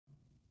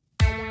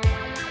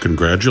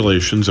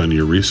Congratulations on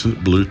your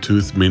recent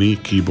Bluetooth Mini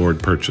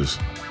Keyboard purchase.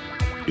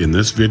 In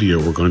this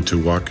video, we're going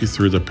to walk you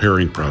through the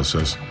pairing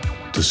process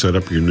to set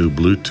up your new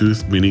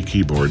Bluetooth Mini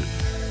Keyboard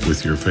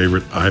with your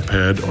favorite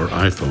iPad or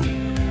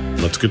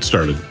iPhone. Let's get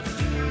started.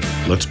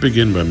 Let's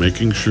begin by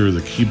making sure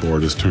the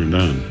keyboard is turned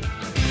on.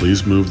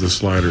 Please move the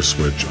slider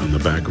switch on the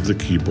back of the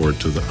keyboard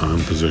to the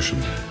on position.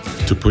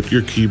 To put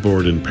your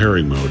keyboard in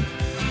pairing mode,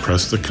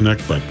 press the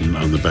connect button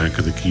on the back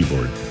of the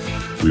keyboard.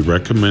 We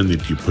recommend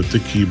that you put the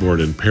keyboard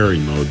in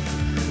pairing mode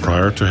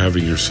prior to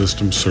having your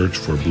system search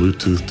for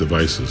Bluetooth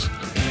devices.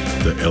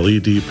 The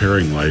LED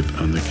pairing light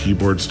on the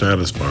keyboard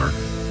status bar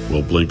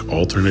will blink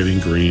alternating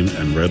green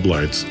and red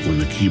lights when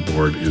the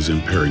keyboard is in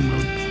pairing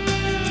mode.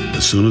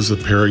 As soon as the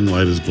pairing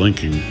light is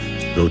blinking,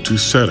 go to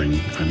Setting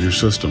on your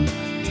system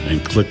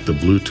and click the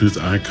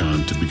Bluetooth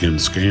icon to begin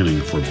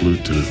scanning for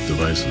Bluetooth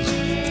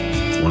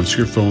devices. Once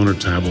your phone or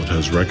tablet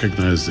has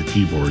recognized the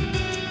keyboard,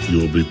 you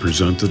will be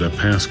presented a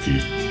passkey.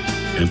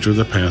 Enter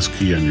the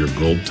passkey on your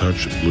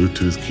Goldtouch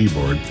Bluetooth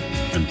keyboard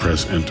and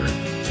press Enter.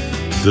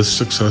 This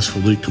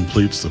successfully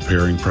completes the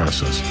pairing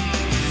process.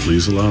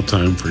 Please allow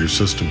time for your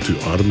system to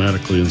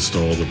automatically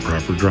install the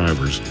proper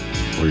drivers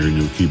for your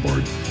new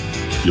keyboard.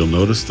 You'll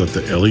notice that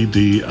the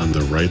LED on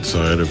the right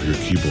side of your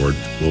keyboard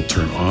will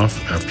turn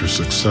off after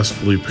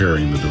successfully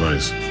pairing the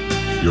device.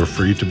 You're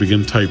free to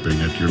begin typing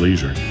at your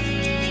leisure.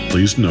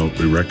 Please note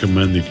we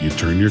recommend that you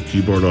turn your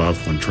keyboard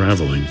off when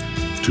traveling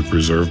to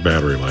preserve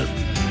battery life.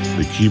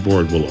 The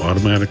keyboard will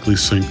automatically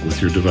sync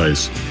with your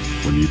device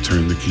when you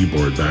turn the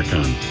keyboard back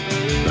on.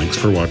 Thanks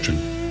for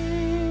watching.